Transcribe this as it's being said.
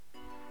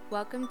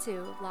Welcome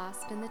to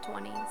Lost in the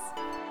 20s.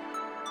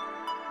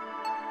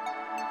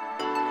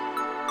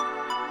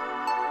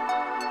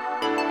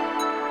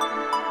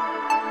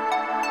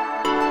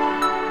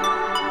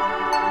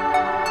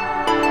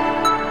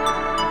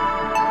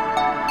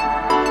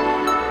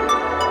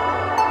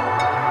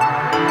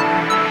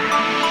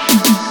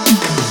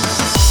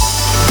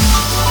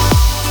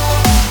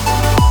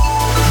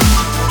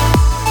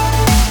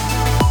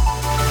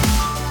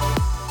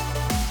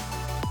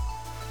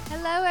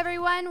 Hello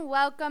everyone,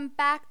 welcome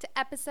back to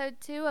episode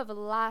 2 of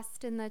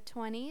Lost in the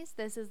 20s.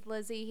 This is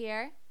Lizzie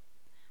here.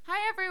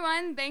 Hi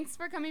everyone, thanks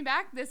for coming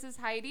back. This is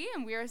Heidi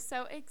and we are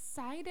so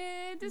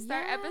excited to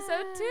start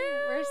episode 2.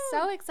 We're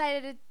so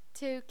excited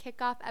to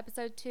kick off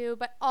episode 2,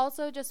 but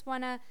also just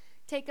want to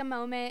take a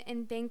moment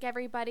and thank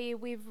everybody.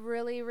 We've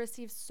really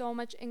received so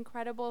much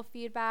incredible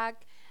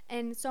feedback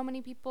and so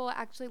many people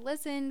actually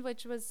listened,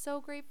 which was so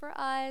great for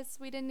us.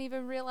 We didn't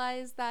even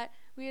realize that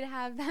we'd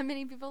have that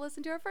many people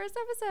listen to our first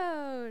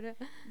episode.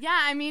 Yeah,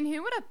 I mean,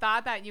 who would have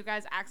thought that you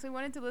guys actually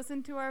wanted to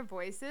listen to our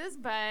voices,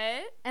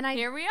 but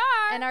here we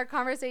are. And our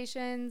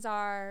conversations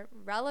are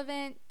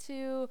relevant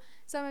to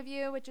some of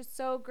you, which is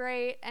so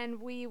great.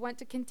 And we want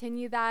to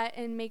continue that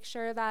and make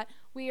sure that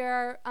we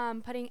are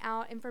putting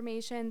out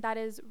information that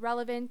is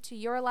relevant to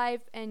your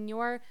life and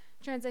your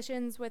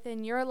transitions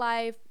within your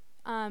life.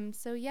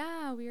 So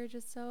yeah, we are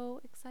just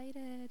so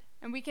excited.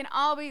 And we can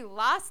all be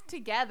lost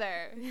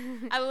together.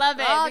 I love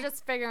it. We're all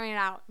just figuring it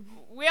out.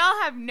 We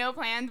all have no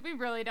plans. We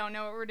really don't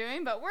know what we're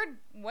doing, but we're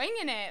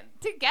winging it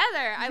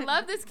together. I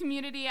love this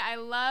community. I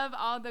love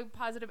all the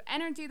positive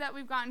energy that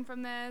we've gotten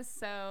from this.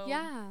 So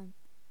yeah.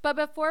 But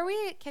before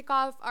we kick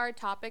off our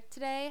topic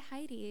today,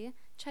 Heidi,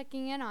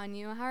 checking in on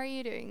you. How are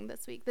you doing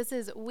this week? This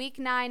is week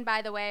 9,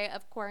 by the way,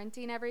 of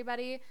quarantine,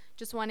 everybody.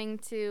 Just wanting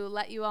to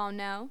let you all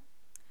know.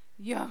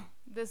 Yeah,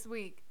 this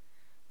week.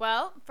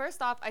 Well,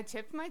 first off, I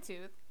chipped my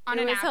tooth on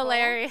an apple. It was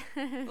hilarious.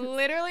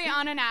 Literally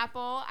on an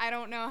apple. I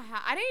don't know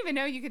how. I didn't even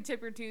know you could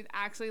chip your tooth,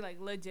 actually,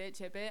 like, legit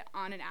chip it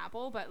on an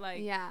apple. But,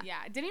 like, yeah,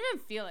 I didn't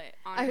even feel it,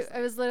 honestly.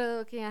 I was literally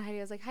looking at Heidi.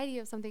 I was like, Heidi, you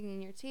have something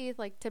in your teeth.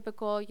 Like,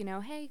 typical, you know,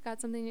 hey, you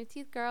got something in your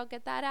teeth, girl.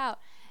 Get that out.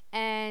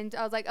 And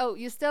I was like, oh,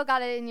 you still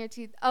got it in your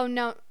teeth. Oh,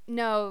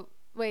 no,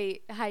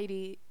 wait,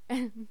 Heidi.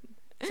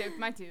 Chipped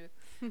my tooth.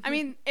 I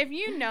mean, if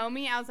you know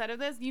me outside of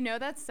this, you know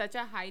that's such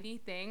a Heidi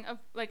thing of,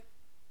 like,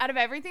 out of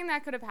everything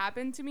that could have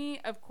happened to me,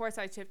 of course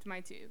I chipped my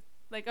tooth.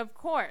 Like, of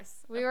course.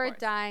 We were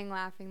dying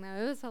laughing, though.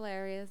 It was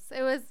hilarious.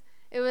 It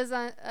was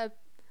a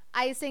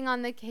icing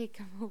on the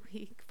cake of a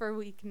week for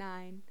week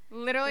 9.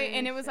 Literally,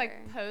 and it was,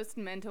 like,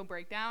 post-mental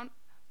breakdown.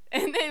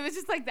 And it was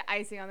just, like, the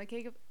icing on the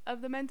cake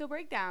of the mental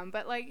breakdown.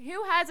 But, like,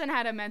 who hasn't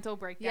had a mental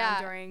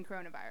breakdown during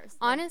coronavirus?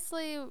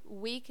 Honestly,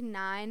 week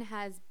 9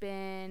 has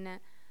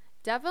been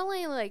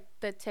definitely, like,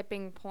 the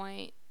tipping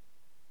point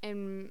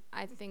in,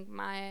 I think,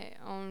 my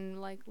own,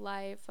 like,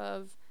 life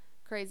of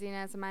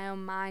craziness in my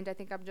own mind. I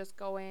think I'm just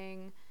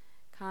going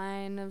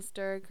kind of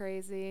stir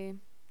crazy.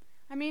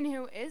 I mean,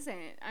 who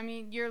isn't? I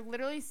mean, you're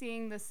literally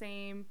seeing the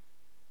same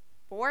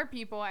 4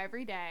 people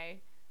every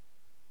day,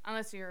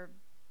 unless you're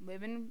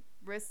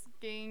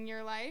risking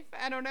your life.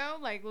 I don't know,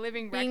 like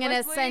living recklessly. Being an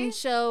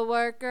essential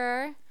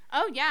worker.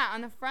 Oh, yeah,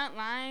 on the front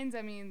lines.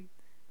 I mean,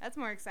 that's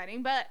more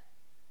exciting, but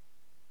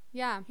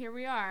yeah, here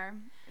we are,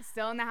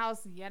 still in the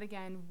house yet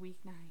again, week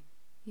 9.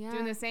 Yeah.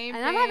 Doing the same thing.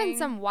 And I'm having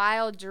some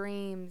wild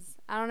dreams.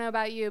 I don't know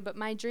about you, but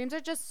my dreams are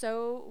just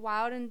so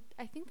wild, and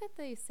I think that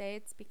they say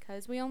it's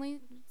because we only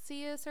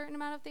see a certain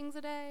amount of things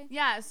a day.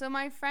 Yeah, so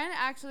my friend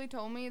actually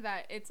told me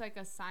that it's like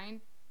a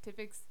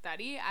scientific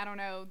study, I don't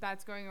know,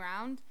 that's going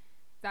around,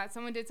 that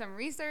someone did some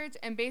research,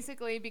 and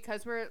basically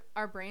because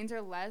our brains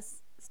are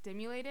less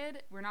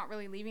stimulated, we're not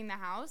really leaving the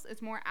house,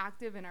 it's more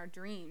active in our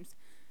dreams.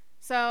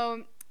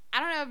 So I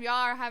don't know if y'all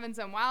are having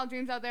some wild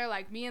dreams out there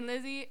like me and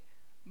Lizzie,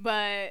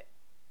 but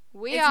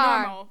it's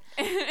normal.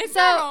 It's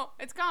normal.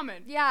 It's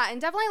common. Yeah,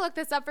 and definitely look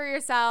this up for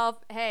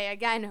yourself. Hey,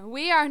 again,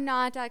 we are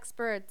not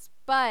experts,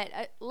 but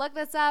look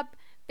this up.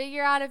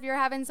 Figure out if you're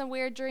having some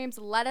weird dreams.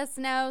 Let us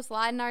know.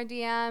 Slide in our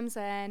DMs,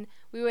 and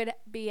we would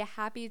be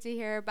happy to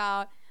hear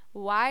about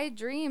why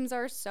dreams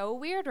are so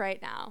weird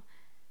right now.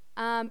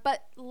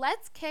 But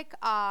let's kick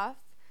off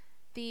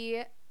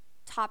the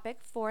topic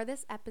for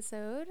this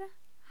episode.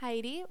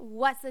 Heidi,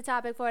 what's the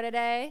topic for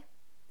today?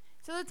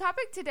 So the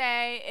topic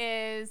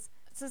today is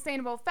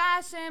sustainable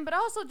fashion, but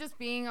also just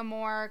being a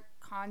more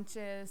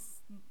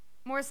conscious,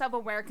 more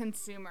self-aware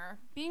consumer,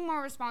 being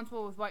more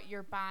responsible with what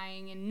you're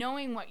buying and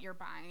knowing what you're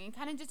buying and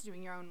kind of just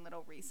doing your own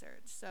little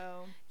research.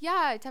 So yeah,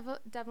 I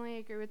definitely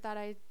agree with that.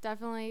 I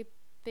definitely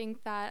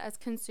think that as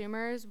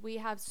consumers, we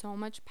have so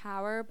much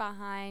power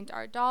behind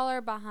our dollar,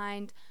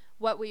 behind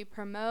what we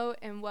promote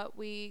and what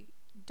we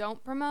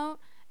don't promote,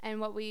 and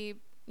what we,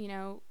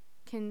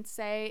 can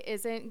say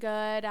isn't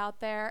good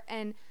out there.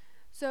 And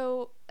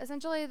so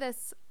essentially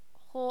this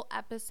whole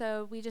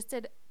episode, we just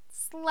did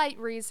slight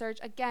research.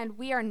 Again,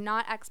 we are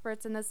not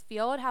experts in this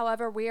field.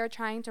 However, we are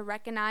trying to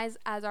recognize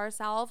as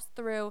ourselves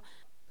through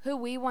who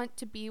we want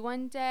to be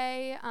one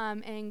day,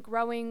 and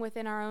growing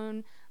within our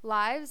own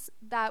lives,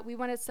 that we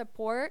want to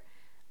support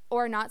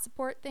or not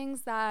support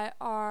things that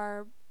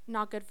are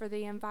not good for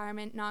the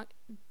environment, not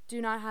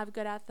do not have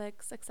good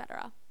ethics,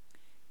 etc.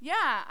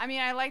 Yeah, I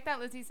mean, I like that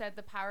Lizzie said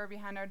the power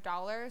behind our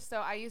dollar. So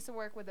I used to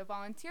work with a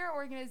volunteer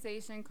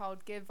organization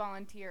called Give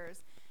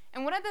Volunteers.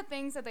 And one of the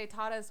things that they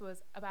taught us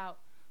was about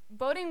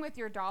voting with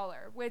your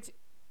dollar, which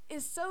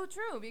is so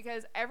true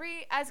because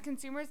as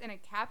consumers in a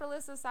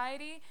capitalist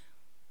society,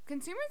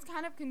 consumers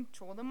kind of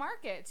control the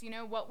markets. You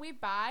know, what we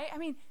buy. I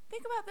mean,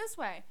 think about it this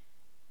way.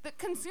 The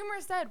consumer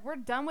said, we're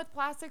done with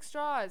plastic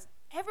straws.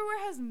 Everywhere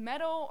has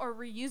metal or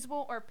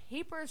reusable or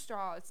paper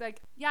straws.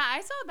 Like, yeah,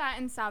 I saw that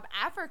in South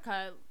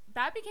Africa.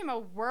 That became a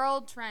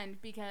world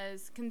trend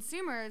because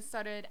consumers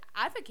started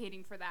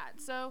advocating for that.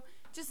 So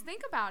just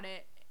think about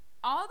it.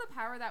 All the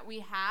power that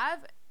we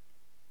have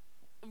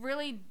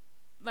really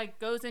like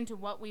goes into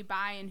what we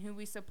buy and who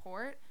we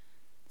support.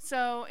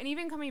 So, and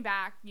even coming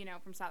back, you know,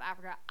 from South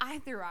Africa, I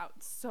threw out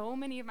so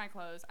many of my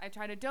clothes. I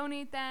tried to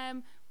donate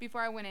them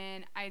before I went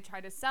in. I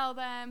tried to sell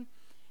them.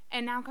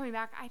 And now coming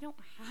back, I don't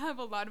have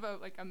a lot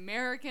of like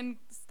American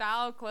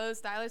style clothes,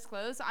 stylish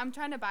clothes. So I'm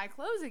trying to buy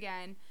clothes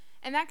again.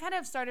 And that kind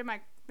of started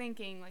my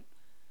thinking, like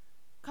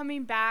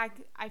coming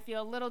back, I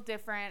feel a little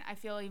different. I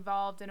feel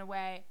evolved in a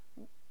way.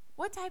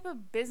 What type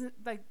of business,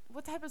 like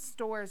what type of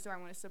stores do I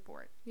want to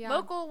support? Yeah.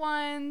 Local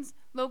ones,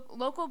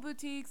 local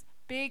boutiques,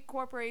 big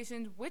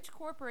corporations. Which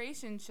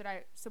corporation should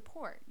I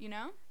support, you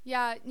know?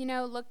 Yeah, you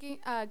know,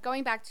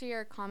 going back to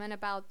your comment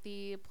about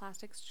the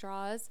plastic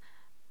straws,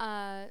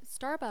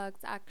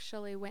 Starbucks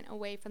actually went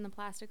away from the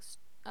plastic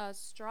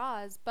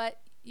straws,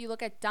 but you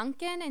look at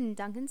Dunkin', and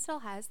Dunkin' still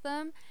has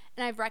them,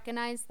 and I've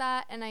recognized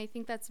that, and I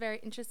think that's very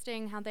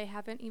interesting how they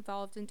haven't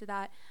evolved into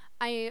that.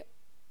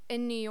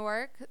 In New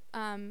York,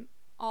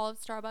 all of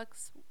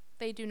Starbucks,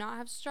 they do not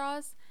have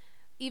straws.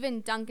 Even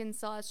Dunkin'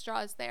 still has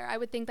straws there. I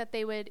would think that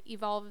they would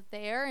evolve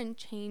there and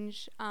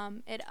change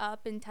it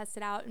up and test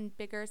it out in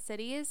bigger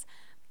cities,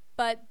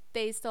 but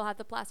they still have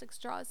the plastic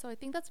straws. So I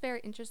think that's very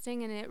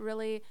interesting, and it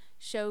really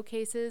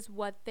showcases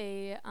what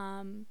they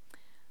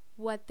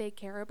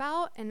care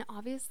about. And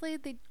obviously,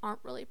 they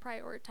aren't really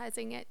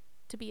prioritizing it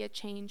to be a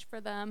change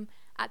for them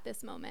at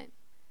this moment.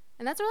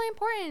 And that's really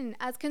important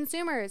as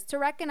consumers to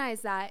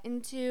recognize that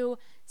and to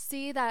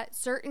see that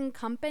certain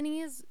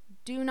companies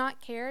do not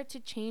care to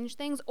change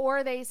things,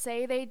 or they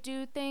say they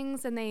do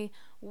things and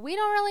we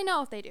don't really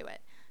know if they do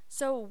it.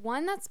 So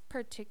one that's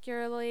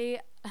particularly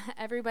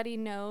everybody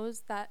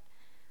knows that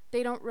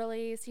they don't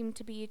really seem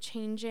to be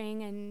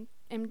changing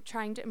and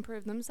trying to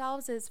improve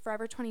themselves is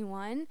Forever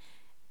 21.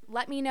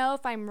 Let me know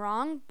if I'm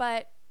wrong,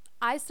 but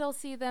I still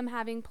see them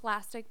having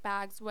plastic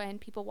bags when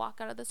people walk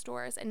out of the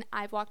stores, and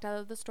I've walked out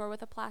of the store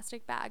with a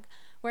plastic bag,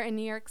 where in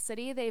New York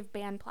City, they've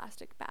banned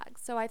plastic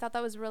bags. So I thought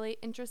that was really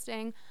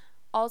interesting.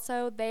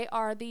 Also, they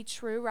are the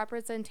true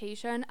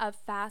representation of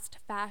fast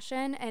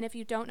fashion, and if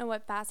you don't know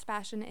what fast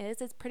fashion is,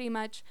 it's pretty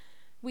much,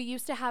 we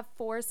used to have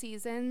 4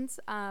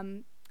 seasons,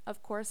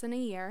 of course, in a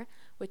year,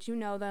 which you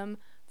know them,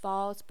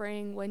 fall,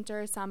 spring,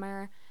 winter,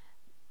 summer.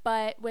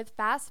 But with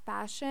fast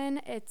fashion,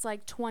 it's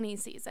like 20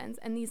 seasons,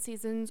 and these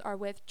seasons are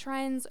with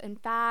trends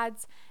and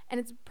fads, and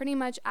it's pretty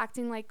much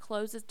acting like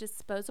clothes is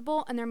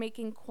disposable, and they're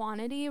making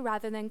quantity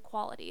rather than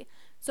quality.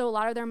 So a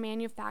lot of their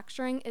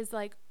manufacturing is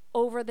like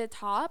over the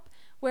top,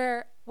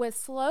 where with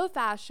slow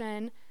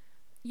fashion,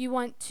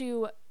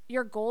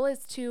 your goal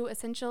is to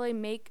essentially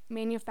make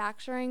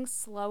manufacturing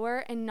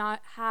slower and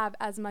not have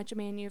as much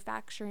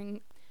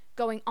manufacturing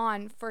going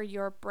on for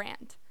your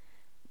brand,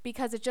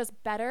 because it's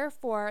just better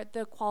for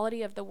the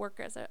quality of the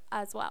workers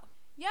as well.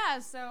 Yeah,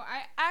 so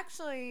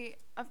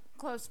a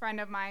close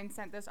friend of mine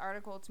sent this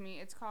article to me.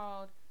 It's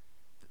called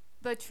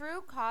The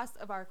True Cost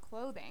of Our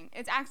Clothing.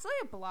 It's actually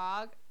a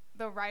blog.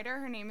 The writer,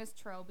 her name is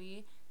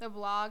Trilby. The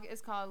blog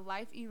is called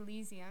Life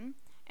Elysium,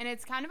 and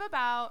it's kind of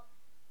about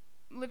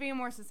living a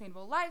more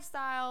sustainable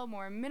lifestyle,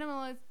 more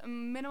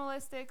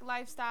minimalistic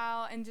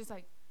lifestyle, and just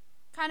like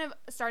kind of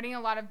starting a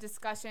lot of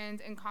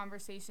discussions and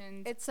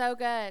conversations. It's so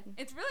good.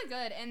 It's really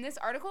good. And this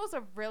article is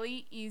a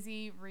really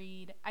easy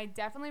read. I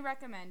definitely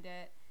recommend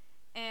it.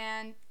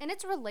 And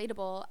it's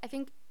relatable. I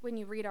think when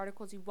you read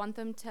articles, you want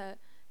them to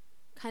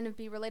kind of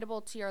be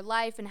relatable to your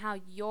life and how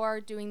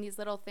you're doing these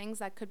little things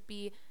that could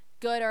be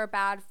good or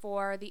bad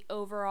for the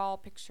overall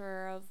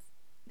picture of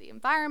the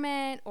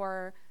environment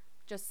or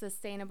just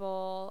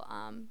sustainable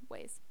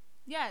ways.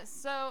 Yes.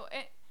 So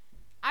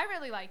I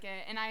really like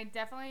it. And I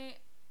definitely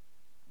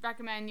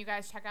recommend you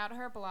guys check out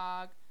her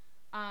blog.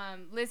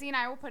 Lizzie and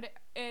I will put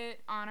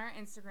it on our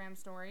Instagram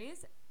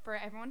stories for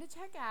everyone to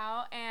check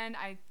out, and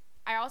I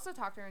also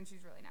talked to her, and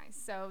she's really nice,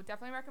 so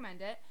definitely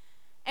recommend it.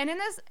 And in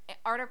this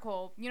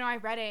article, you know, I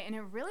read it, and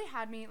it really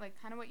had me, like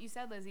kind of what you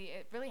said, Lizzie,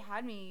 it really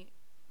had me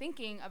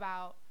thinking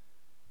about,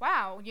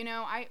 wow, you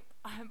know,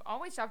 I've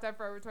always shopped at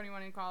Forever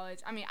 21 in college.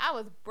 I mean, I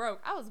was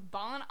broke. I was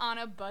balling on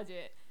a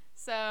budget.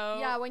 So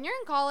yeah, when you're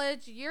in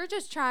college, you're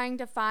just trying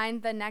to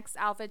find the next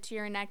outfit to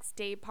your next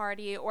day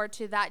party or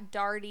to that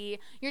darty.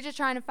 You're just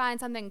trying to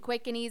find something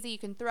quick and easy you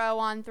can throw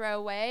on, throw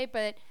away.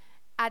 But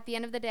at the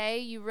end of the day,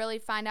 you really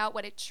find out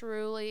what it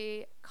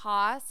truly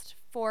cost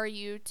for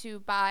you to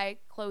buy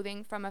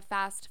clothing from a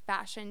fast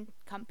fashion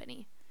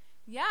company.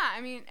 Yeah,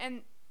 I mean,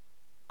 and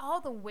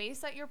all the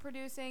waste that you're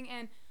producing.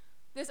 And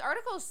this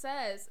article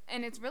says,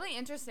 and it's really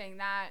interesting,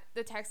 that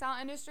the textile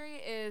industry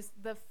is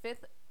the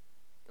 5th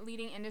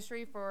leading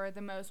industry for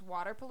the most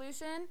water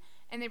pollution,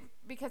 and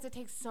because it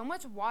takes so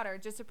much water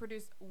just to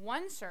produce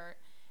one shirt,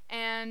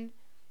 and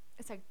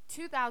it's like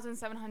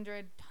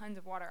 2,700 tons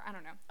of water. I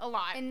don't know, a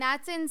lot. And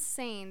that's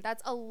insane.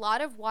 That's a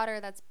lot of water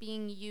that's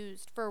being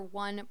used for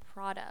one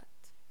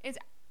product.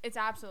 It's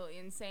absolutely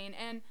insane.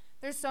 And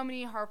there's so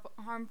many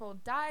harmful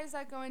dyes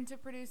that go into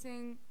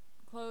producing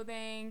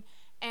clothing,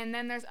 and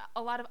then there's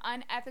a lot of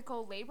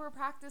unethical labor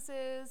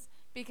practices,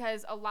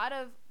 because a lot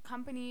of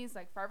companies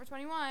like Forever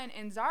 21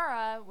 and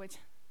Zara, which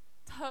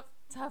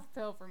tough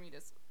pill for me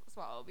to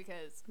swallow,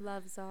 because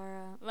love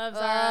Zara.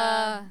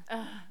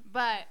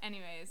 But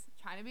anyways,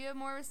 trying to be a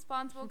more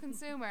responsible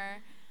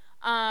consumer.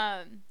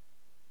 But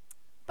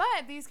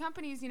these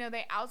companies, you know,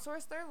 they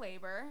outsource their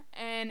labor,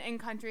 and in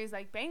countries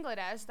like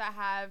Bangladesh that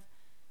have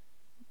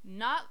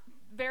not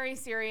very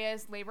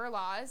serious labor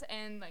laws,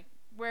 and like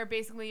where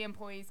basically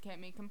employees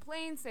can't make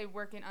complaints, they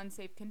work in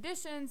unsafe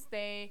conditions.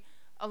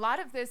 A lot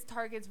of this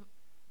targets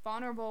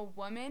vulnerable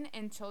women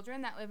and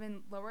children that live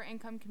in lower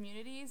income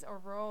communities or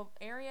rural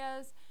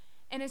areas,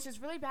 and it's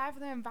just really bad for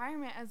the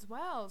environment as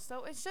well.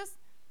 So it's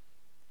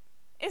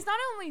not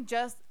only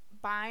just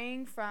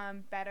buying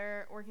from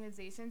better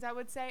organizations, I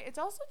would say, it's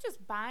also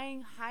just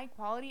buying high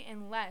quality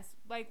and less,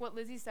 like what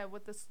Lizzie said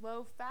with the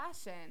slow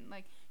fashion.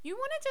 Like, you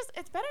want to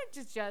it's better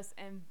to just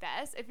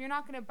invest. If you're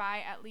not going to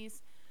buy at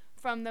least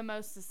from the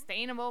most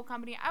sustainable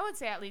company, I would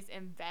say at least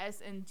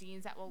invest in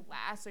jeans that will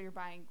last, so you're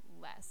buying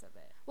less of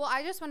it. Well,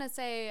 I just want to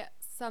say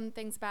some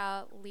things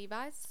about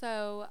Levi's.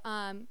 So,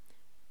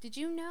 did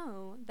you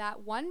know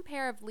that one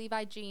pair of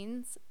Levi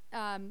jeans,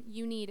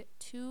 you need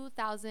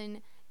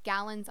 2,000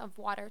 gallons of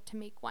water to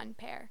make one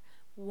pair?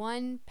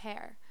 One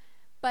pair.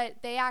 But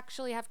they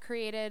actually have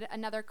created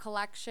another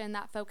collection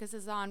that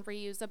focuses on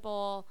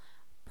reusable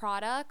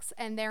products,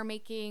 and they're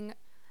making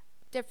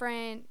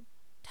different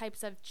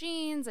types of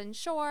jeans and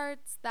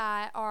shorts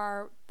that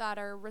are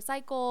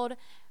recycled.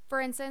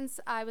 For instance,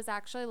 I was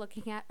actually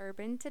looking at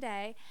Urban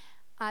today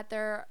at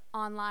their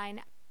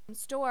online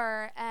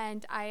store,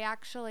 and I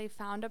actually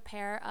found a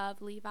pair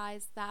of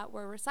Levi's that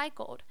were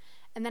recycled.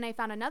 And then I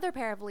found another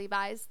pair of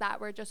Levi's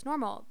that were just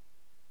normal.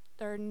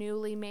 They're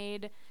newly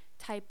made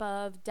type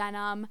of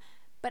denim,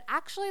 but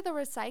actually the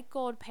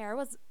recycled pair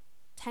was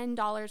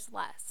 $10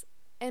 less.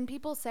 And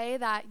people say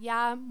that,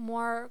 yeah,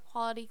 more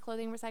quality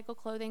clothing, recycled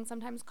clothing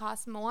sometimes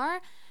costs more.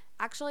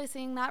 Actually,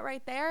 seeing that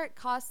right there, it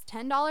costs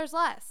 $10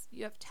 less.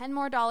 You have $10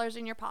 more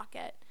in your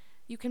pocket.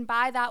 You can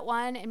buy that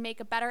one and make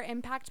a better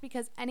impact,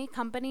 because any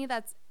company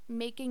that's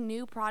making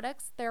new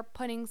products, they're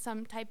putting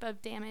some type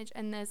of damage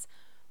in this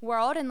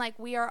world. And like,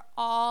 we are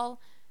all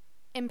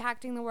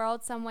impacting the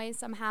world some way,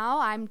 somehow.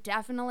 I'm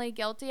definitely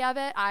guilty of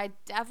it. I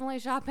definitely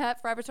shop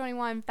at Forever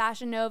 21,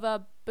 Fashion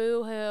Nova,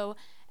 Boohoo,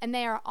 and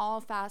they are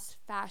all fast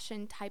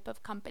fashion type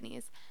of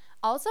companies.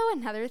 Also,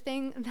 another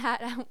thing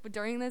that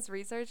during this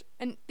research,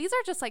 and these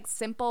are just like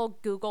simple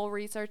Google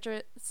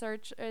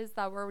searches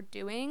that we're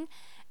doing,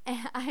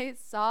 and I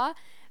saw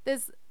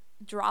this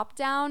drop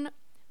down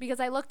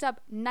because I looked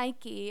up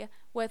Nike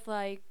with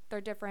like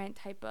their different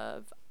type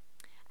of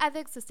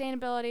ethics,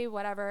 sustainability,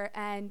 whatever,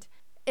 and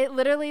it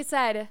literally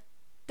said,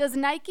 does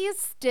Nike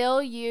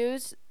still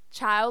use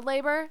child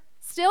labor?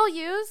 Still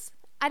use?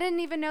 I didn't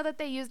even know that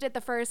they used it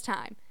the first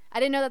time. I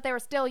didn't know that they were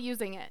still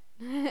using it.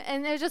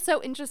 And it was just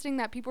so interesting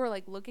that people were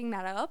like looking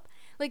that up.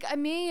 Like, I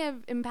may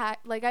have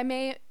I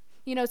may,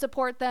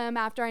 support them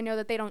after I know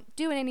that they don't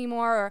do it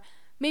anymore, or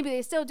maybe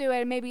they still do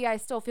it. Maybe I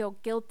still feel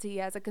guilty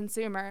as a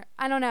consumer.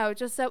 I don't know.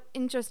 Just so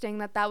interesting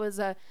that was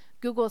a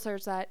Google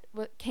search that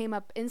came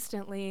up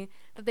instantly,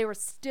 that they were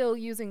still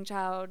using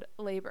child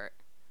labor.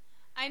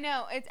 I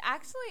know.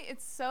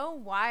 It's so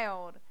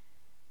wild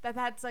that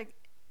that's like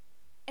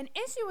an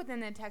issue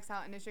within the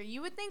textile industry.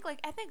 You would think, like,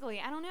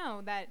 ethically, I don't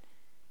know, that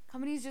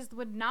companies just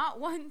would not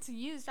want to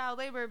use child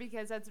labor,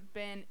 because that's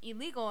been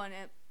illegal in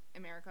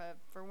America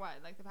for what,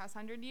 like the past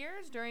 100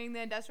 years during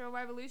the Industrial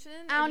Revolution?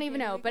 I don't even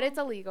know, but it's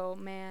illegal,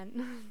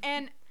 man.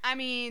 And I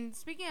mean,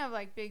 speaking of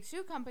like big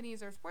shoe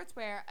companies or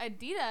sportswear,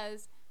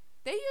 Adidas,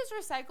 they use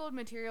recycled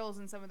materials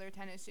in some of their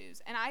tennis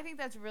shoes, and I think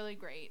that's really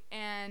great.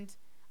 And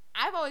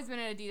I've always been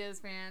an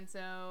Adidas fan,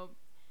 so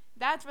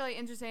that's really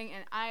interesting,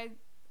 and I,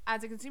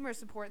 as a consumer,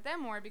 support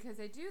them more because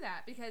they do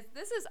that. Because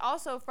this is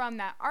also from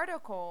that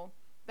article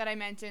that I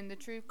mentioned, The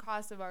True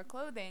Cost of Our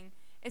Clothing.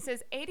 It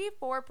says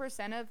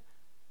 84% of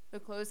the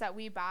clothes that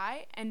we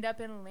buy end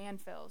up in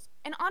landfills.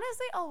 And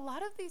honestly, a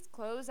lot of these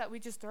clothes that we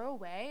just throw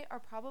away are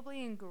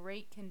probably in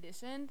great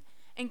condition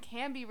and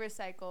can be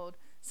recycled,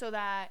 so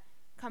that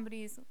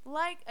companies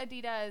like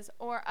Adidas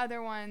or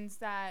other ones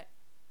that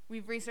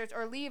we've researched,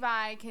 or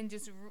Levi, can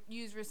just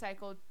use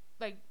recycle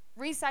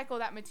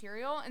that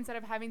material instead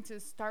of having to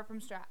start from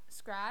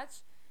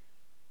scratch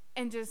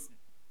and just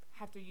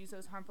have to use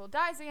those harmful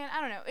dyes again.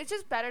 I don't know. It's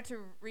just better to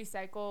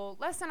recycle,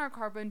 lessen our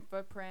carbon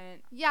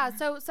footprint. Yeah,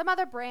 so some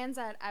other brands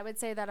that I would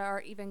say that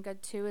are even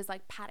good too is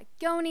like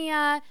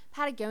Patagonia.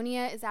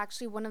 Patagonia is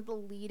actually one of the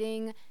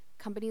leading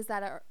companies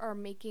that are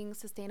making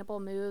sustainable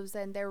moves,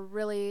 and they're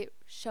really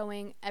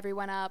showing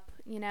everyone up.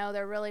 You know,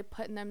 they're really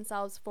putting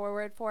themselves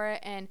forward for it,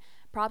 and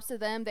props to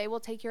them. They will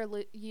take your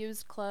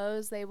used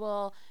clothes, they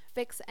will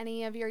fix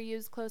any of your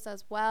used clothes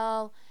as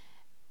well.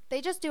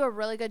 They just do a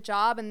really good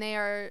job, and they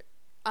are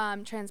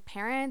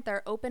transparent,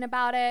 they're open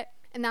about it.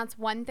 And that's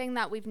one thing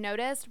that we've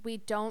noticed. We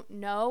don't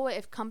know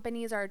if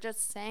companies are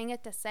just saying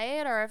it to say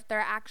it or if they're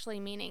actually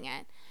meaning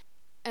it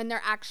and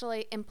they're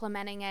actually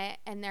implementing it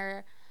and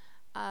their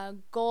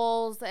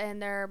goals, and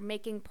they're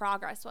making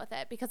progress with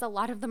it, because a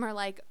lot of them are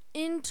like,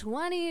 in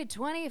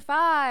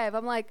 2025.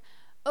 I'm like,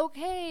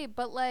 okay,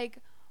 but like,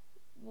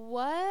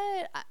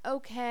 what?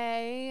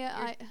 Okay,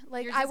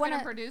 I want to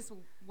produce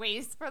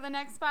waste for the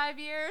next 5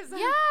 years.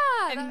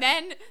 Yeah, and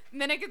then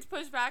it gets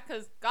pushed back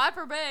because, God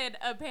forbid,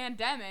 a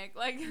pandemic.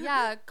 Like,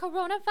 yeah,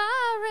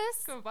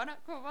 coronavirus.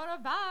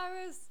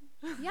 Coronavirus.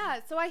 Yeah,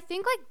 so I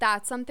think like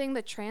that's something,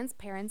 the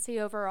transparency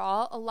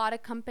overall. A lot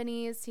of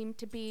companies seem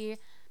to be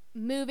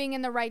moving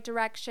in the right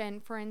direction.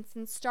 For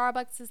instance,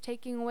 Starbucks is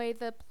taking away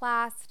the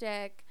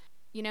plastic.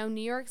 You know,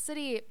 New York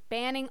City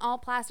banning all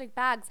plastic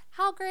bags.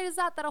 How great is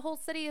that a whole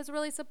city is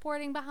really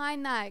supporting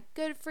behind that?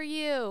 Good for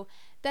you.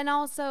 Then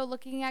also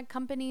looking at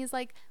companies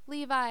like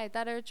Levi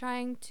that are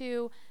trying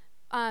to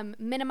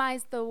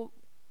minimize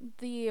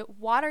the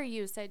water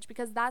usage,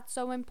 because that's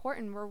so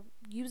important. We're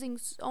using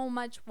so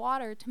much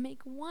water to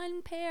make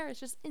one pair. It's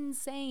just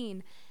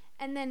insane.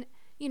 And then,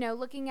 you know,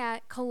 looking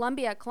at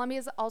Columbia. Columbia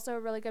is also a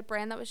really good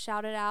brand that was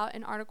shouted out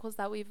in articles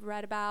that we've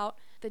read about,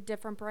 the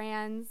different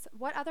brands.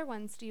 What other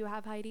ones do you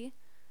have, Heidi?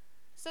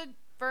 So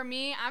for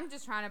me, I'm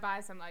just trying to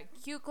buy some like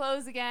cute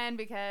clothes again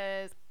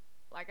because,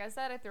 like I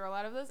said, I threw a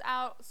lot of those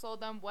out,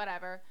 sold them,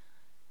 whatever.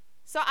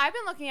 So I've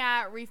been looking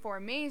at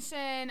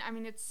Reformation. I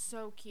mean, it's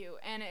so cute.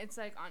 And it's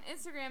like on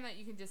Instagram that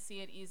you can just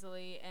see it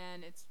easily.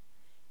 And it's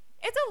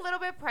a little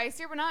bit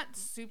pricier, but not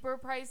super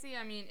pricey.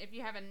 I mean, if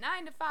you have a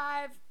 9 to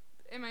 5,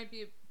 it might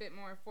be a bit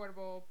more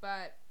affordable,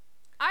 but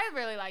I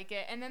really like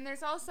it. And then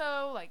there's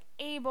also like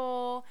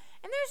Able,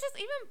 and there's just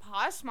even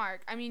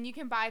Poshmark. I mean, you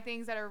can buy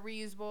things that are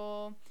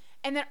reusable.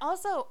 And then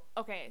also,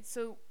 okay,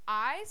 so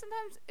I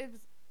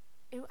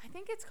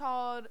think it's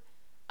called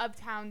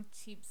Uptown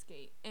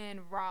Cheapskate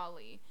in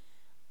Raleigh.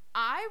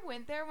 I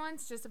went there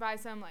once just to buy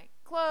some like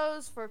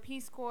clothes for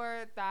Peace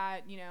Corps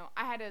that, you know,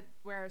 I had to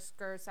wear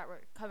skirts that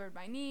were covered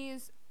my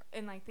knees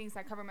and like things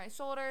that cover my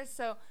shoulders.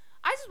 So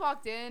I just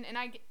walked in and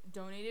I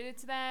donated it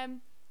to them.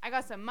 I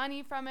got some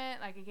money from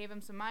it. Like, I gave them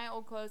some of my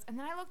old clothes. And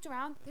then I looked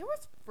around. There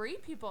was free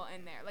people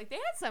in there. Like, they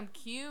had some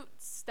cute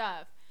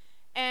stuff.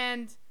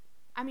 And,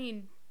 I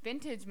mean,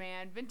 vintage,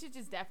 man. Vintage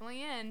is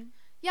definitely in.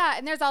 Yeah,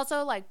 and there's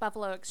also, like,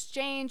 Buffalo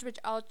Exchange, which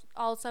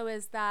also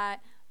is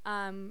that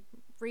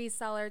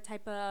reseller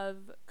type of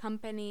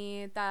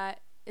company that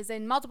is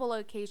in multiple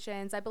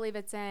locations. I believe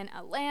it's in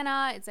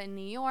Atlanta. It's in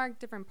New York,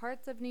 different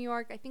parts of New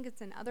York. I think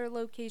it's in other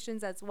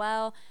locations as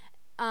well.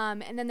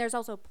 And then there's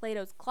also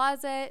Plato's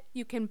Closet.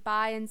 You can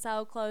buy and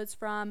sell clothes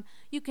from.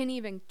 You can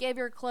even give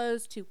your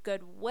clothes to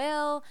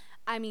Goodwill.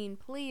 I mean,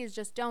 please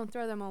just don't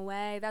throw them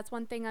away. That's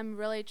one thing I'm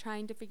really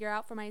trying to figure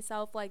out for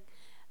myself. Like,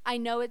 I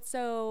know it's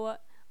so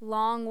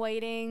long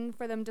waiting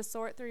for them to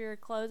sort through your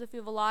clothes if you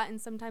have a lot, and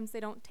sometimes they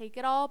don't take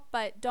it all,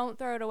 but don't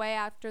throw it away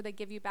after they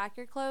give you back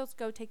your clothes.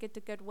 Go take it to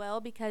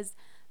Goodwill, because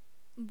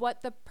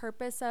what the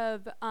purpose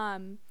of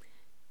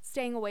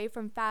staying away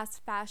from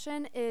fast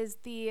fashion is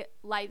the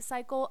life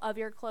cycle of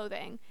your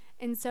clothing.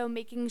 And so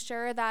making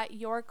sure that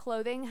your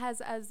clothing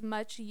has as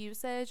much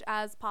usage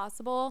as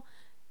possible,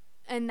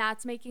 and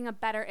that's making a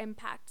better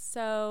impact.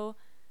 So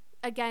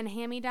again,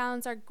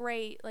 hand-me-downs are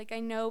great. Like, I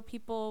know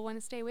people want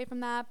to stay away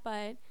from that,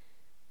 but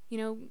you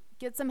know,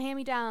 get some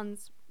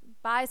hand-me-downs,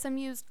 buy some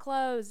used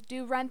clothes,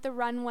 do Rent the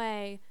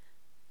Runway.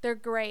 They're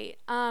great.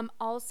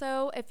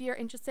 Also, if you're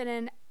interested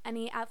in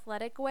any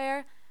athletic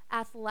wear,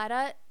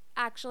 Athleta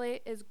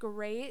actually is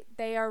great.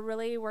 They are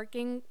really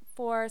working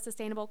for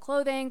sustainable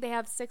clothing. They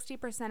have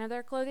 60% of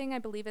their clothing, I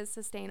believe, is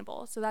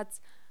sustainable. So that's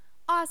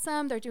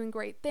awesome. They're doing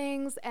great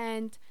things.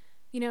 And,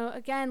 you know,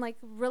 again, like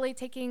really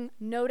taking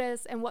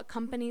notice and what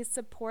companies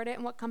support it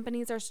and what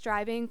companies are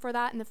striving for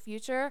that in the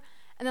future.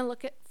 And then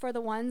look for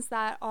the ones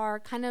that are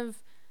kind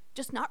of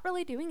just not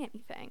really doing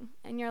anything.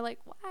 And you're like,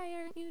 why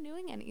aren't you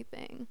doing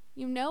anything?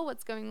 You know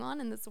what's going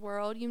on in this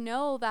world. You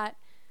know that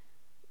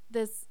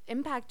this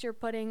impact you're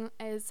putting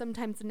is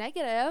sometimes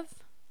negative.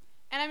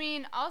 And I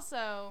mean,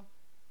 also,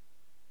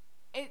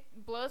 it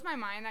blows my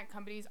mind that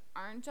companies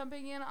aren't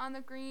jumping in on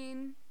the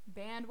green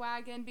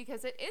bandwagon,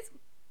 because it is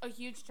a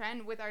huge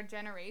trend with our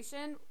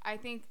generation. I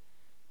think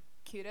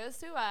kudos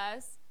to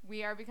us.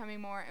 We are becoming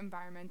more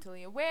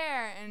environmentally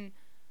aware and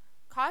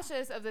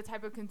cautious of the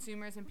type of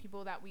consumers and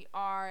people that we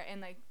are, and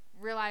like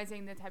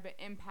realizing the type of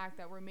impact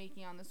that we're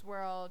making on this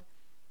world.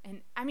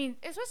 And I mean,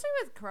 especially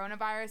with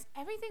coronavirus,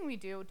 everything we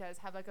do does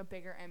have like a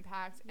bigger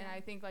impact. Yeah. And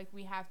I think like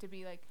we have to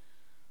be like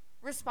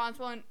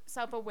responsible and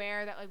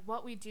self-aware that like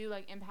what we do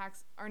like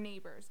impacts our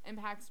neighbors,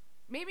 impacts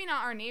maybe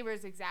not our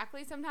neighbors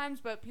exactly sometimes,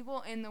 but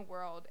people in the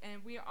world,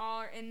 and we all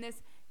are in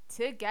this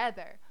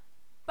together.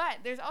 But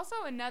there's also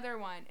another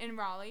one in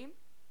Raleigh,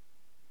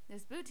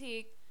 this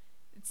boutique.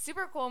 It's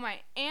super cool. My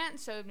aunt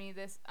showed me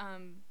this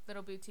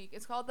little boutique.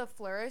 It's called the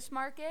Flourish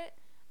Market.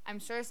 I'm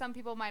sure some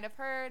people might have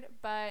heard,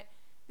 but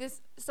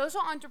this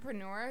social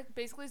entrepreneur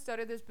basically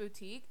started this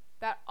boutique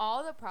that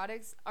all the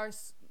products are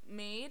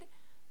made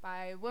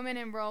by women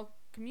in rural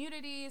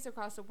communities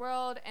across the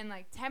world, and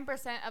like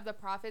 10% of the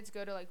profits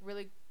go to like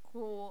really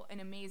cool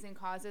and amazing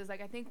causes.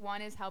 Like I think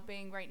one is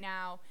helping right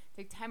now,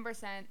 like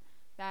 10%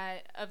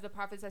 that of the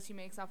profits that she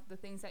makes off of the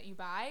things that you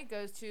buy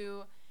goes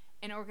to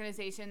an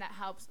organization that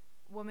helps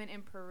women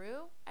in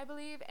Peru, I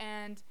believe,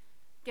 and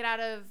get out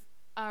of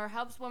or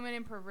helps women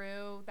in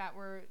Peru that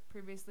were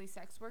previously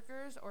sex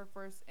workers or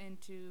forced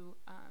into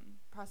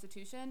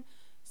prostitution.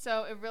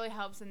 So it really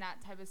helps in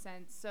that type of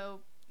sense.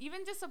 So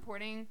even just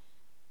supporting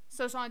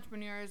social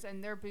entrepreneurs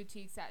and their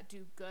boutiques that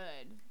do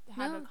good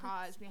have a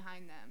cause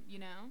behind them, you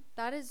know?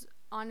 That is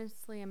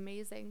honestly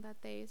amazing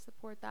that they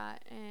support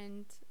that.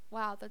 And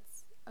wow,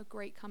 that's a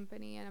great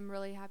company. And I'm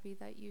really happy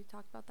that you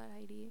talked about that,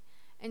 Heidi.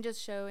 And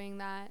just showing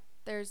that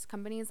there's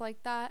companies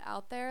like that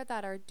out there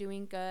that are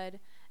doing good,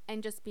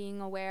 and just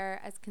being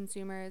aware as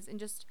consumers, and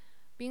just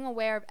being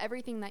aware of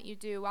everything that you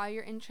do while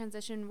you're in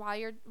transition, while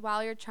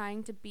you're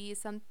trying to be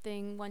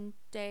something one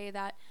day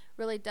that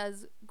really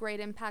does great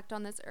impact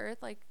on this earth.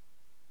 Like,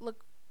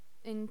 look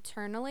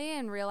internally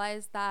and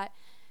realize that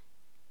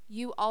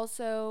you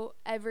also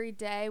every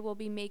day will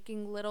be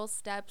making little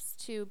steps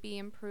to be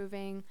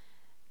improving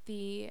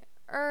the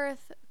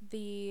earth,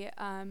 the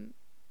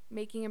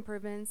making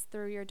improvements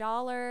through your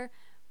dollar,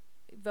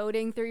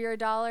 voting through your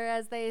dollar,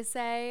 as they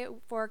say,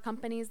 for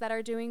companies that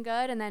are doing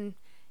good, and then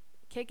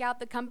kick out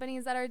the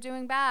companies that are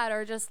doing bad,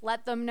 or just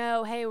let them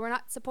know, hey, we're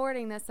not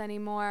supporting this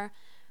anymore.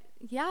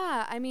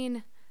 Yeah, I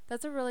mean,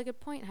 that's a really good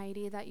point,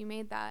 Heidi, that you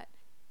made that.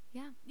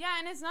 Yeah,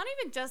 and it's not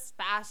even just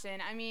fashion.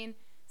 I mean,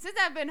 since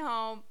I've been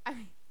home,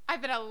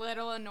 I've been a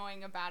little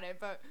annoying about it,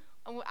 but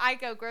I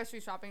go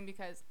grocery shopping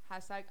because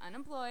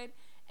 #unemployed,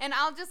 and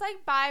I'll just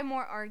like buy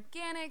more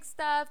organic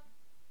stuff,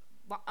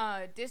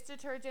 dish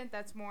detergent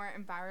that's more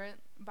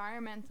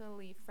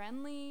environmentally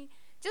friendly,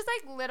 just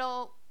like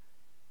little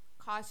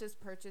cautious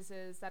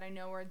purchases that I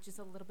know are just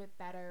a little bit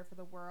better for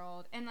the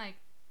world. And like,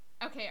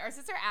 okay, our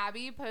sister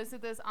Abby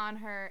posted this on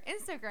her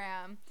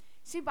Instagram.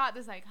 She bought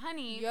this like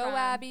honey.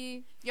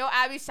 Abby. Yo,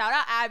 Abby. Shout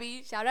out,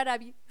 Abby. Shout out,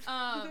 Abby.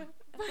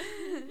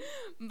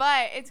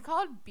 But it's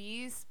called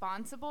Bees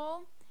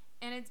Sponsible,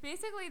 and it's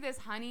basically this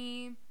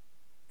honey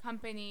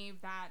company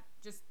that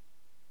just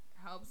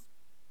helps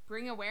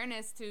bring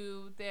awareness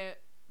to the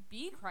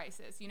bee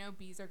crisis. You know,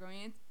 bees are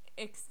going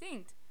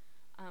extinct,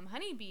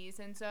 honeybees,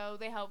 and so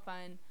they help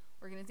fund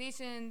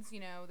organizations.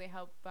 You know, they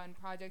help fund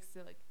projects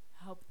to like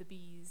help the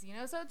bees. You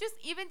know, so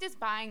just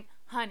buying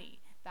honey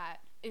that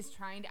is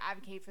trying to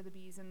advocate for the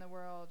bees in the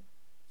world.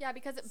 Yeah,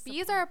 because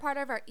bees are a part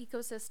of our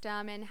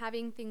ecosystem, and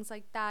having things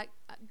like that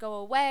go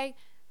away,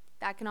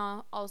 that can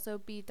also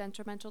be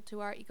detrimental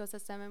to our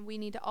ecosystem. And we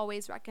need to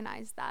always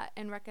recognize that,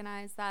 and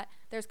recognize that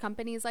there's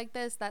companies like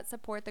this that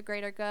support the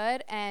greater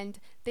good, and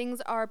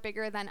things are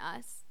bigger than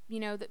us. You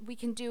know, that we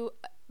can do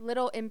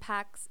little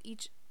impacts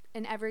each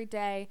and every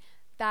day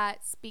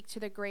that speak to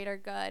the greater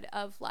good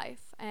of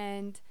life.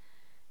 And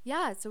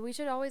yeah, so we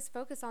should always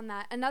focus on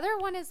that. Another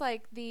one is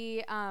like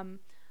the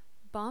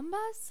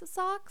Bombas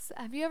socks.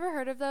 Have you ever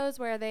heard of those,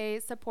 where they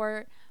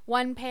support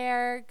one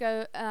pair,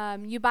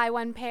 you buy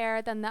one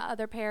pair, then the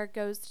other pair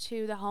goes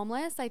to the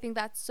homeless? I think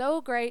that's so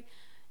great.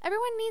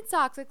 Everyone needs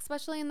socks,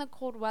 especially in the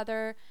cold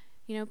weather.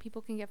 You know,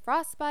 people can get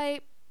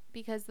frostbite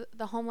because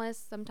the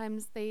homeless,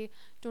 sometimes they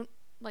don't,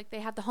 like,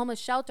 they have the homeless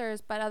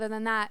shelters, but other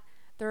than that,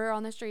 they're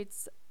on the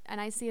streets. And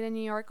I see it in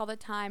New York all the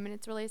time, and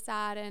it's really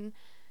sad. And,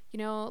 you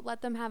know,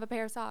 let them have a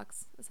pair of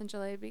socks,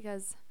 essentially,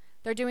 because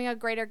they're doing a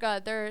greater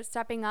good. They're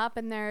stepping up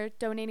and they're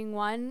donating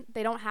one.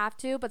 They don't have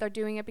to, but they're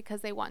doing it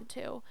because they want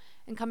to.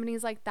 And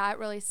companies like that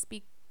really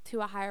speak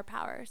to a higher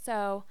power.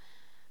 So,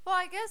 well,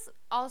 I guess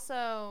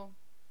also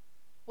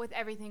with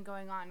everything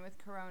going on with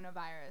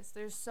coronavirus,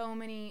 there's so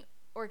many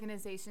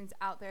organizations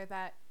out there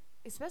that,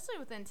 especially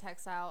within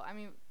textile, I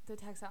mean, the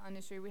textile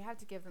industry, we have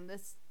to give them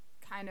this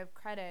kind of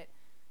credit.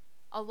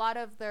 A lot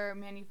of their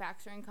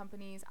manufacturing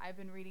companies, I've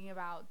been reading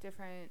about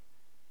different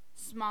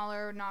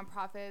smaller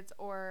nonprofits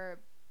or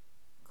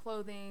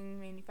clothing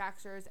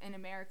manufacturers in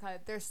America,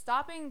 they're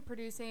stopping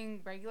producing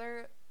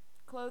regular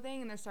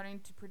clothing and they're starting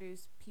to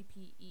produce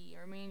PPE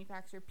or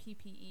manufacture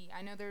PPE.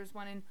 I know there's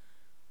one in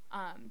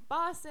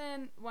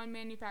Boston, one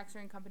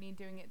manufacturing company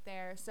doing it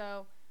there.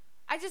 So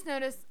I just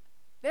noticed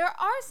there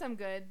are some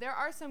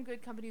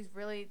good companies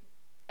really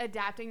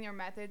adapting their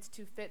methods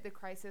to fit the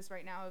crisis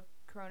right now of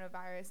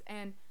coronavirus.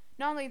 And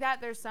not only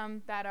that, there's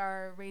some that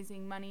are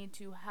raising money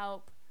to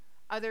help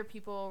other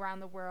people around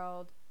the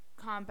world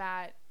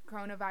combat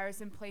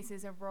coronavirus in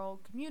places of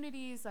rural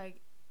communities.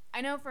 Like,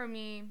 I know for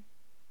me,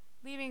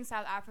 leaving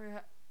South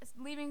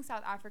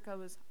Africa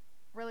was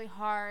really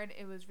hard.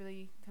 It was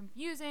really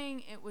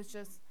confusing. It was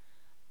just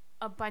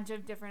a bunch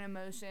of different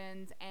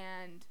emotions,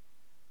 and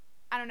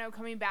I don't know,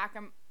 coming back,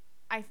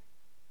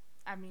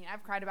 I mean,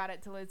 I've cried about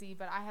it to Lizzie,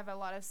 but I have a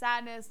lot of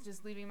sadness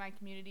just leaving my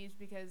communities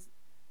because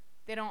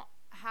they don't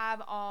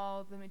have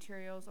all the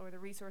materials or the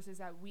resources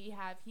that we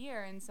have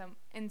here in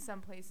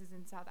some places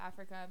in South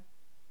Africa.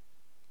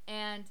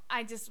 And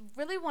I just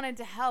really wanted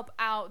to help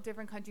out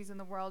different countries in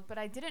the world, but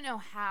I didn't know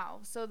how.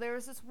 So there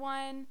was this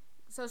one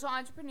social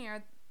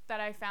entrepreneur that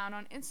I found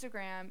on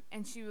Instagram,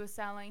 and she was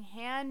selling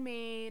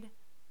handmade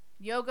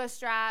yoga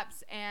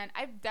straps, and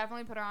I've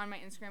definitely put her on my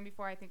Instagram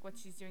before. I think what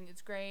she's doing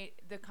is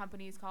great. The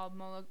company is called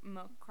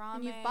Macrame.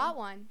 And you've bought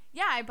one.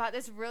 Yeah, I bought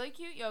this really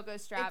cute yoga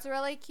strap. It's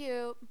really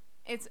cute.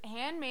 It's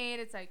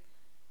handmade. It's like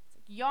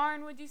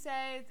yarn, would you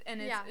say?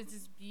 And it's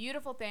this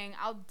beautiful thing.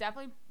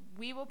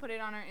 We will put it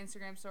on our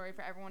Instagram story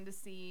for everyone to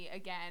see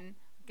again.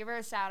 Give her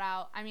a shout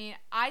out. I mean,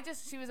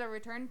 she was a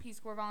returned Peace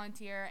Corps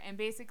volunteer, and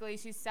basically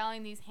she's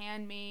selling these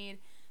handmade.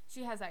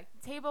 She has like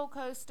table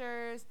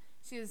coasters.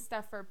 She has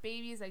stuff for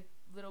babies, like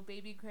little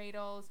baby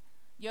cradles,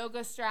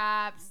 yoga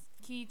straps,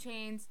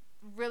 keychains,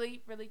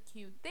 really, really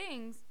cute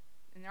things.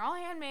 And they're all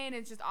handmade.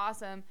 It's just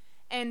awesome.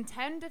 And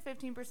 10 to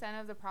 15%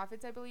 of the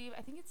profits, I believe,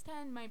 I think it's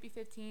 10, might be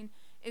 15,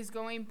 is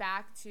going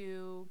back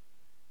to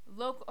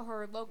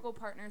her local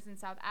partners in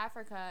South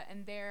Africa,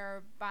 and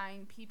they're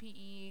buying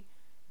PPE,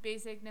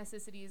 basic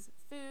necessities,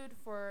 food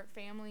for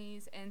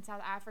families in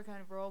South Africa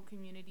and rural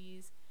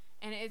communities.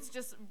 And it's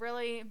just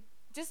really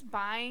just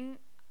buying,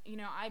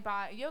 I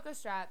bought a yoga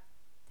strap.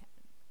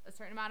 A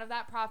certain amount of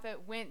that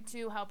profit went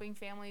to helping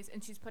families,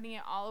 and she's putting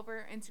it all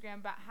over Instagram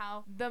about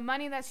how the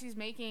money that she's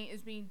making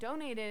is being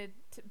donated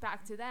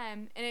back to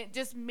them. And it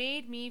just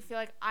made me feel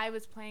like I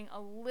was playing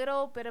a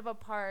little bit of a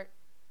part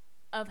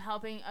of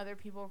helping other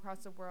people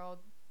across the world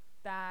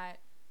that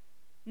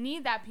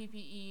need that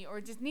PPE or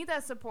just need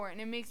that support.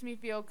 And it makes me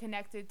feel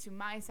connected to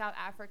my South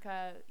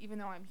Africa, even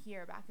though I'm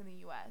here back in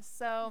the U.S.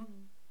 So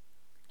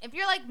if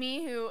you're like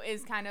me, who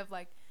is kind of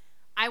like,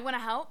 I want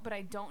to help, but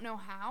I don't know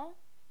how,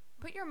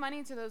 put your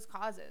money to those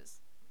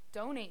causes.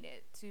 Donate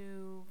it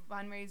to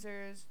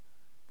fundraisers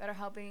that are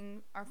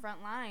helping our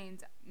front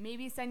lines.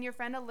 Maybe send your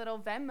friend a little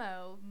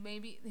Venmo,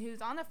 maybe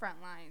who's on the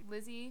front line.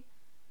 Lizzie,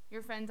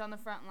 your friend's on the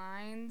front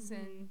lines,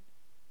 and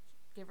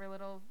give her a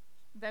little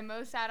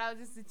Venmo shout out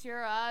just to cheer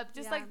her up.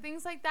 Just like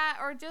things like that,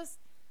 or just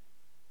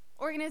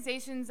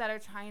organizations that are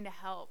trying to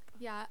help.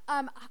 Yeah.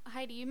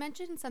 Heidi, you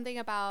mentioned something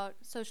about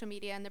social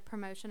media and the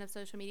promotion of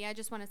social media. I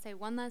just want to say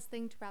one last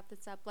thing to wrap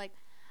this up. Like,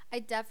 I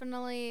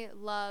definitely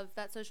love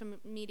that social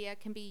media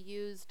can be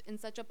used in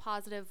such a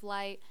positive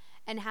light,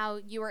 and how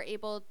you are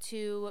able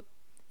to,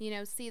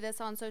 see this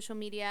on social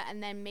media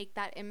and then make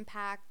that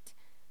impact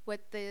with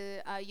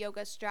the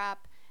yoga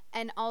strap.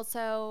 And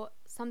also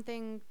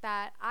something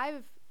that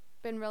I've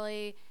been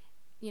really,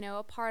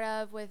 a part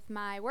of with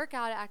my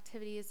workout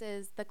activities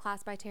is the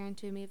Class by Taryn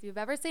Toomey. If you've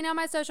ever seen it on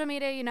my social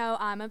media,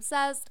 I'm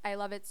obsessed. I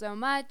love it so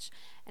much,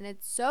 and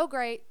it's so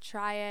great.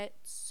 Try it.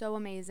 So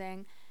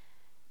amazing.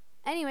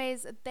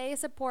 Anyways, they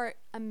support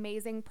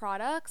amazing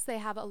products. They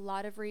have a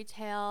lot of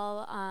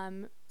retail,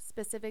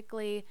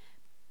 specifically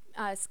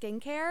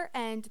skincare,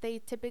 and they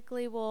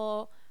typically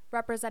will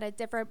represent a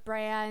different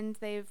brand.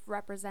 They've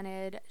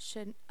represented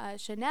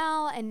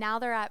Chanel, and now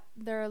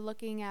they're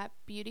looking at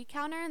Beauty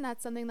Counter, and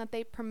that's something that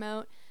they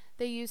promote.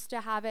 They used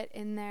to have it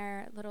in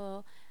their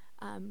little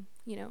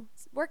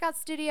workout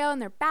studio in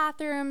their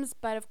bathrooms,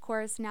 but of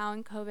course now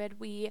in COVID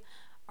we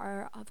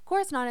are of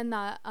course not in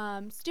the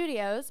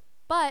studios,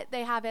 but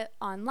they have it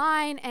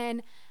online.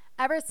 And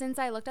ever since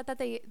I looked at that,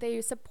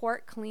 they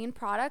support clean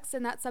products,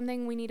 and that's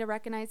something we need to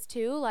recognize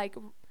too, like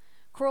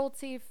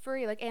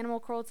cruelty-free, like animal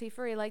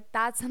cruelty-free. Like,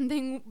 that's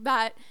something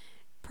that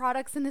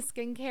products in the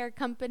skincare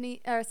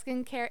company or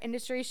skincare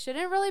industry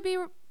shouldn't really be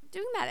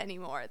doing that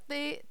anymore.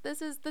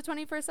 This is the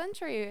 21st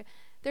century.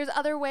 There's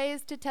other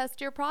ways to test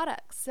your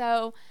products.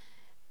 So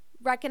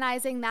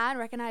recognizing that,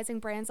 recognizing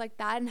brands like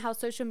that, and how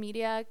social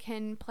media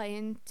can play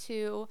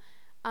into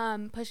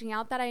pushing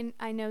out that.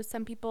 I know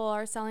some people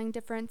are selling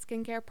different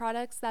skincare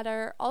products that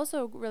are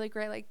also really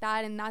great like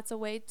that, and that's a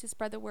way to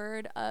spread the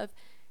word of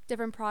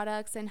different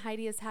products. And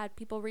Heidi has had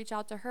people reach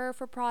out to her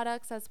for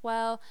products as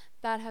well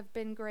that have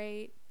been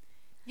great.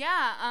 Yeah,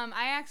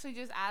 I actually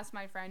just asked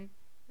my friend,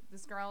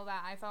 this girl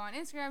that I follow on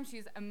Instagram,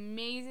 she's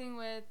amazing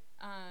with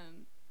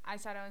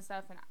eyeshadow and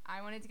stuff, and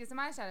I wanted to get some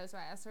eyeshadow, so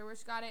I asked her where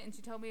she got it, and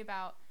she told me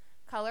about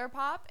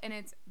ColourPop, and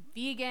it's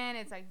vegan.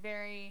 It's like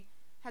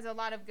has a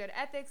lot of good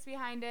ethics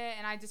behind it,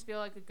 and I just feel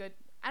like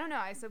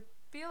I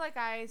feel like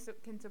I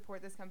can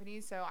support this company,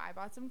 so I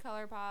bought some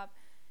ColourPop.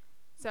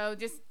 So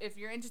just if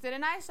you're interested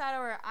in eyeshadow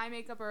or eye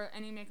makeup or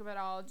any makeup at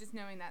all, just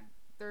knowing that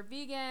they're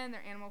vegan,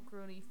 they're animal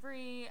cruelty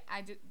free,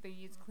 they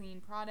use clean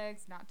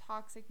products, not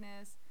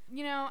toxicness.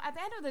 At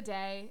the end of the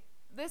day,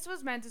 this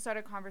was meant to start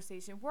a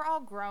conversation. We're all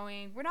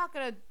growing. We're not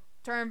going to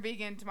turn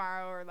vegan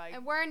tomorrow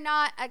and we're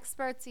not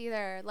experts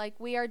either. Like,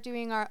 we are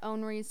doing our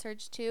own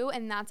research too,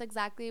 and that's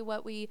exactly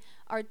what we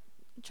are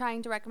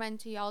trying to recommend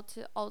to y'all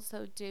to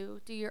also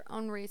do your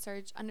own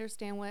research,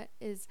 understand what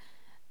is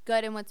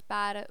good and what's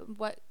bad.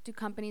 What do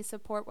companies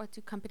support? What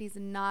do companies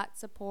not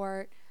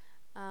support?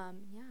 Yeah.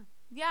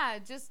 Yeah,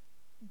 just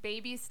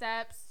baby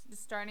steps,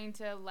 just starting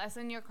to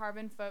lessen your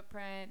carbon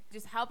footprint.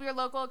 Just help your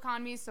local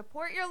economy,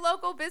 support your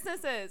local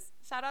businesses.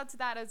 Shout out to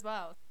that as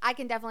well. I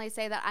can definitely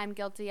say that I'm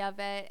guilty of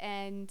it,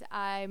 and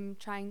I'm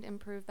trying to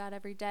improve that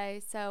every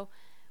day. So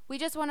we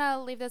just want to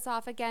leave this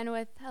off again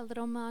with a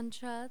little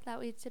mantra that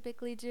we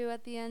typically do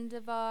at the end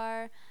of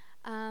our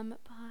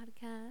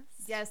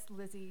podcast. Yes,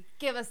 Lizzie,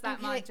 give us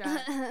that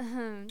mantra.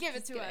 Give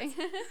it to us.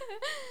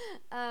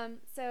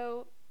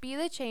 So be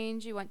the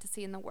change you want to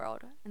see in the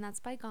world, and that's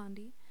by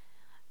Gandhi.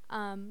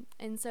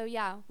 And so,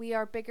 yeah, we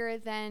are bigger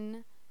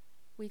than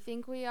we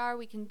think we are.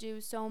 We can do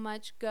so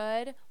much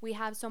good. We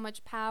have so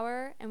much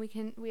power, and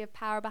we have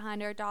power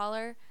behind our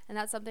dollar, and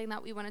that's something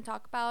that we want to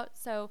talk about.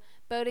 So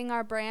building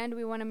our brand,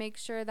 we want to make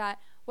sure that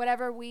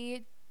whatever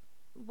we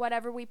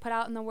put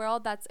out in the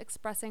world, that's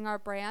expressing our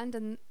brand,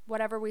 and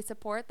whatever we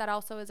support, that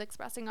also is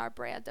expressing our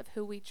brand of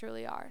who we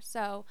truly are.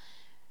 So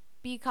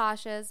be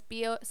cautious,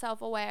 be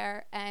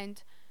self-aware,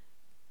 and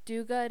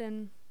do good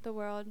in the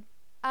world.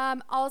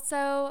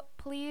 Also,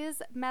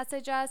 please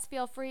message us.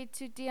 Feel free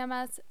to DM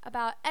us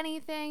about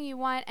anything you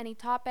want, any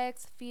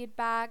topics,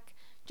 feedback,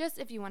 just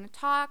if you want to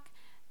talk.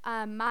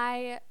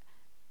 My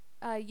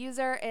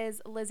user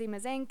is Lizzie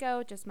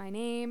Mazenko, just my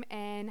name,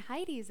 and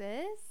Heidi's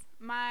is?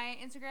 My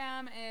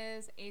Instagram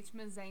is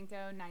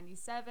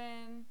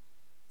hmazenko97.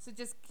 So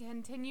just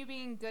continue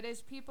being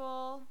goodish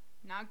people.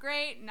 Not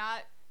great,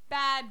 not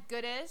bad,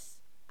 goodish.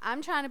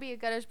 I'm trying to be a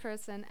goodish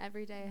person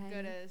every day, Heidi.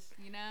 Goodish,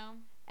 you know?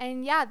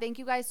 And yeah, thank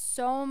you guys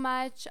so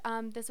much.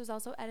 This was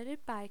also edited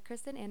by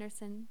Kristen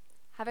Anderson.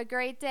 Have a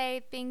great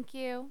day. Thank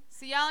you.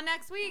 See y'all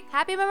next week.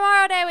 Happy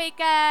Memorial Day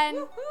weekend.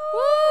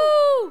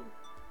 Woo-hoo! Woo!